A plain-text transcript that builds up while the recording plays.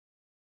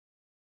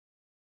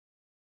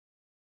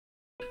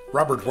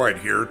Robert White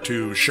here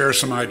to share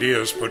some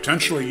ideas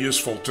potentially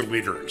useful to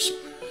leaders.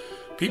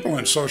 People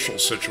in social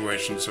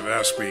situations have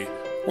asked me,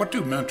 what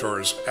do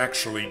mentors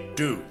actually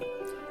do?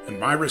 And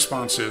my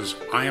response is,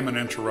 I am an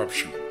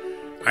interruption.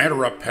 I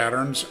interrupt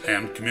patterns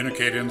and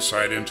communicate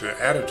insight into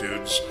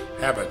attitudes,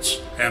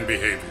 habits, and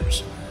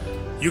behaviors.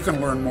 You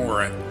can learn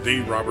more at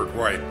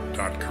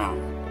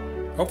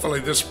therobertwhite.com. Hopefully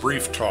this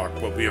brief talk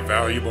will be a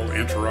valuable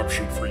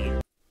interruption for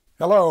you.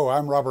 Hello,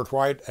 I'm Robert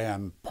White,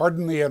 and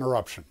pardon the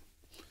interruption.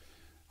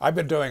 I've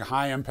been doing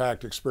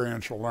high-impact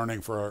experiential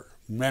learning for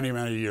many,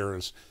 many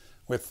years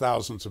with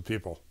thousands of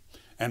people.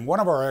 And one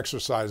of our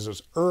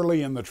exercises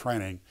early in the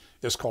training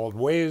is called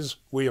Ways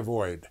We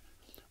Avoid.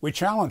 We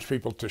challenge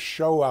people to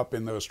show up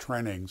in those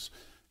trainings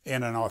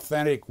in an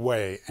authentic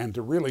way and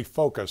to really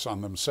focus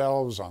on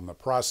themselves, on the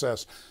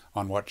process,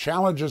 on what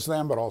challenges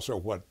them, but also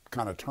what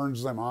kind of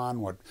turns them on,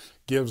 what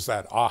gives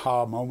that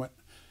aha moment.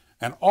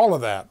 And all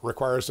of that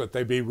requires that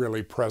they be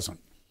really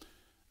present.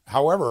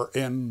 However,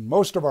 in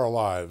most of our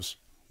lives,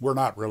 we're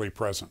not really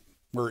present.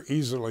 We're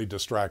easily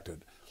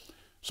distracted.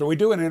 So we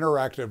do an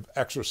interactive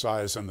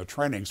exercise in the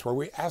trainings where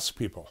we ask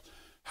people,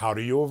 how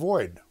do you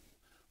avoid?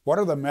 What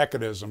are the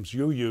mechanisms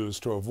you use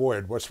to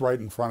avoid what's right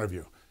in front of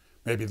you?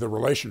 Maybe the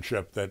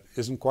relationship that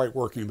isn't quite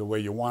working the way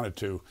you want it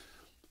to,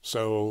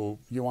 so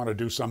you want to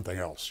do something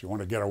else. You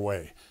want to get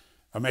away.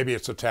 Or maybe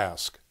it's a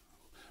task.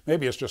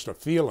 Maybe it's just a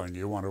feeling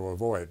you want to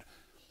avoid.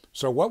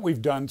 So what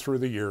we've done through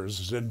the years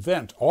is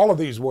invent all of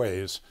these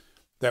ways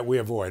that we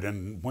avoid.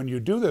 And when you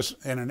do this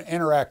in an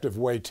interactive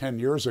way 10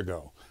 years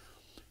ago,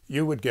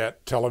 you would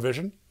get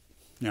television,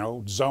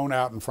 zone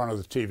out in front of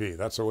the TV.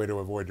 That's a way to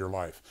avoid your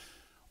life.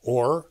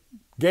 Or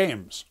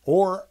games,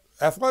 or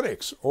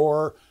athletics,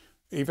 or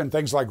even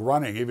things like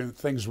running, even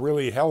things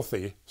really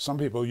healthy. Some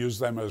people use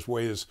them as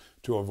ways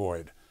to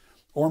avoid.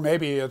 Or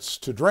maybe it's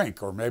to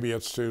drink, or maybe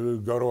it's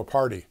to go to a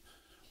party.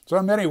 So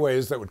in many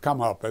ways that would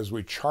come up as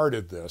we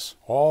charted this,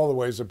 all the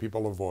ways that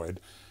people avoid.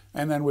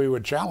 And then we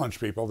would challenge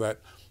people that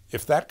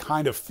if that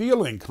kind of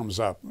feeling comes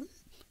up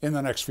in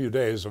the next few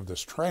days of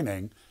this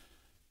training,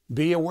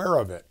 be aware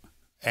of it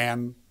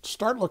and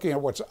start looking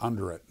at what's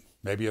under it.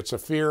 Maybe it's a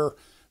fear,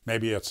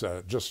 maybe it's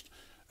just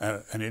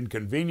an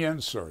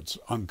inconvenience, or it's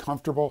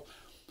uncomfortable,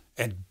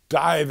 and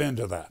dive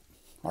into that.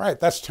 All right,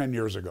 that's 10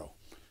 years ago.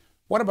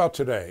 What about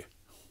today?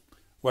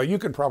 Well, you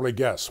can probably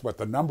guess what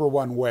the number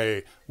one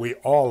way we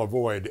all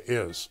avoid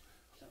is.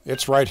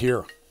 It's right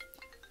here.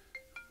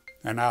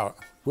 And now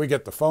we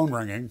get the phone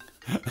ringing,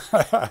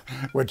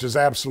 which is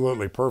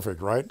absolutely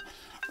perfect, right?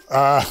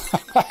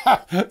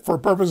 For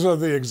purpose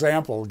of the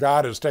example,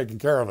 God is taking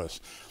care of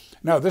us.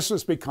 Now, this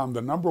has become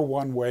the number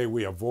one way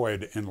we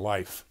avoid in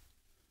life.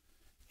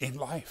 In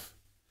life.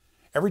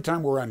 Every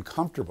time we're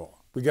uncomfortable,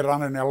 we get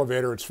on an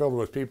elevator, it's filled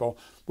with people,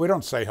 we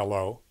don't say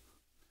hello.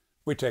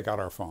 We take out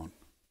our phone.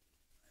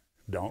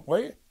 Don't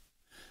we?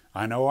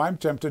 I know I'm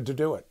tempted to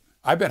do it.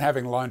 I've been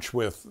having lunch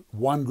with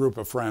one group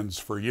of friends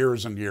for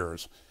years and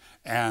years.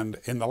 And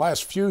in the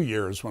last few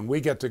years, when we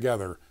get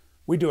together,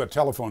 we do a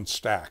telephone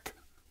stack.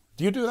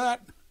 Do you do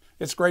that?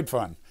 It's great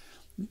fun.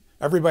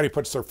 Everybody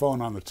puts their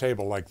phone on the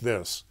table like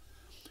this.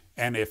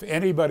 And if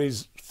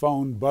anybody's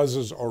phone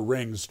buzzes or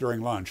rings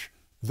during lunch,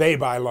 they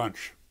buy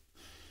lunch.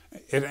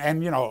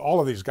 And all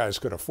of these guys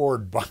could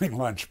afford buying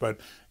lunch, but,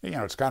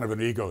 it's kind of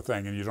an ego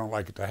thing and you don't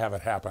like it to have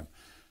it happen.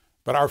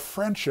 But our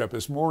friendship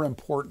is more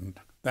important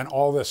than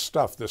all this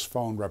stuff this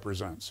phone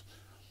represents.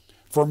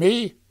 For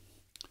me,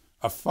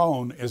 a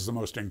phone is the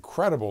most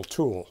incredible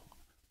tool,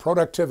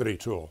 productivity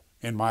tool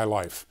in my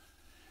life.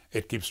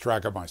 It keeps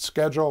track of my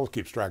schedule, it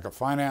keeps track of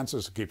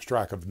finances, it keeps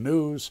track of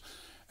news,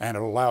 and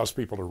it allows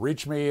people to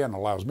reach me and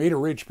allows me to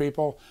reach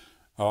people,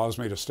 allows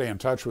me to stay in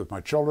touch with my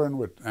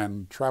children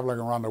and traveling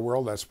around the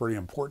world. That's pretty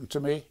important to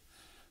me.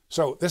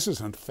 So this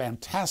is a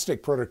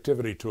fantastic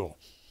productivity tool.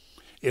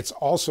 It's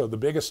also the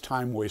biggest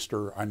time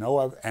waster I know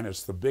of, and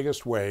it's the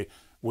biggest way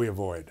we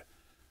avoid.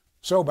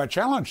 So my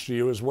challenge to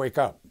you is wake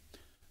up.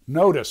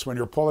 Notice when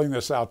you're pulling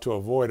this out to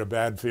avoid a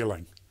bad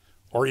feeling,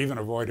 or even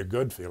avoid a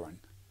good feeling.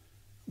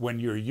 When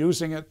you're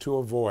using it to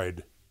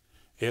avoid,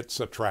 it's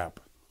a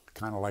trap,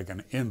 kind of like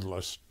an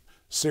endless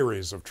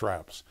series of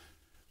traps.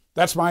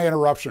 That's my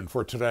interruption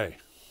for today.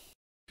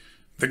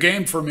 The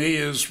game for me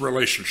is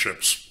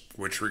relationships,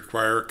 which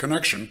require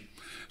connection.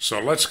 So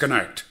let's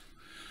connect.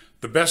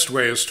 The best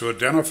way is to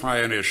identify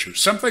an issue,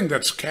 something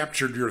that's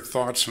captured your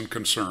thoughts and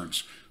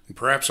concerns. And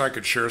perhaps I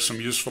could share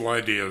some useful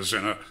ideas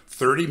in a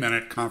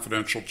 30-minute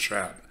confidential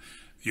chat.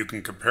 You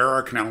can compare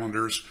our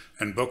calendars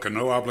and book a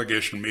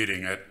no-obligation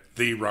meeting at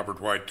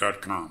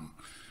therobertwhite.com.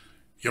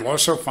 You'll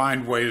also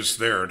find ways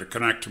there to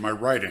connect to my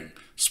writing,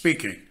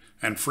 speaking,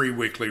 and free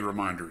weekly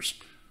reminders.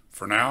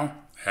 For now,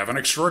 have an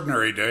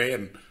extraordinary day,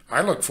 and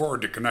I look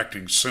forward to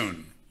connecting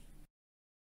soon.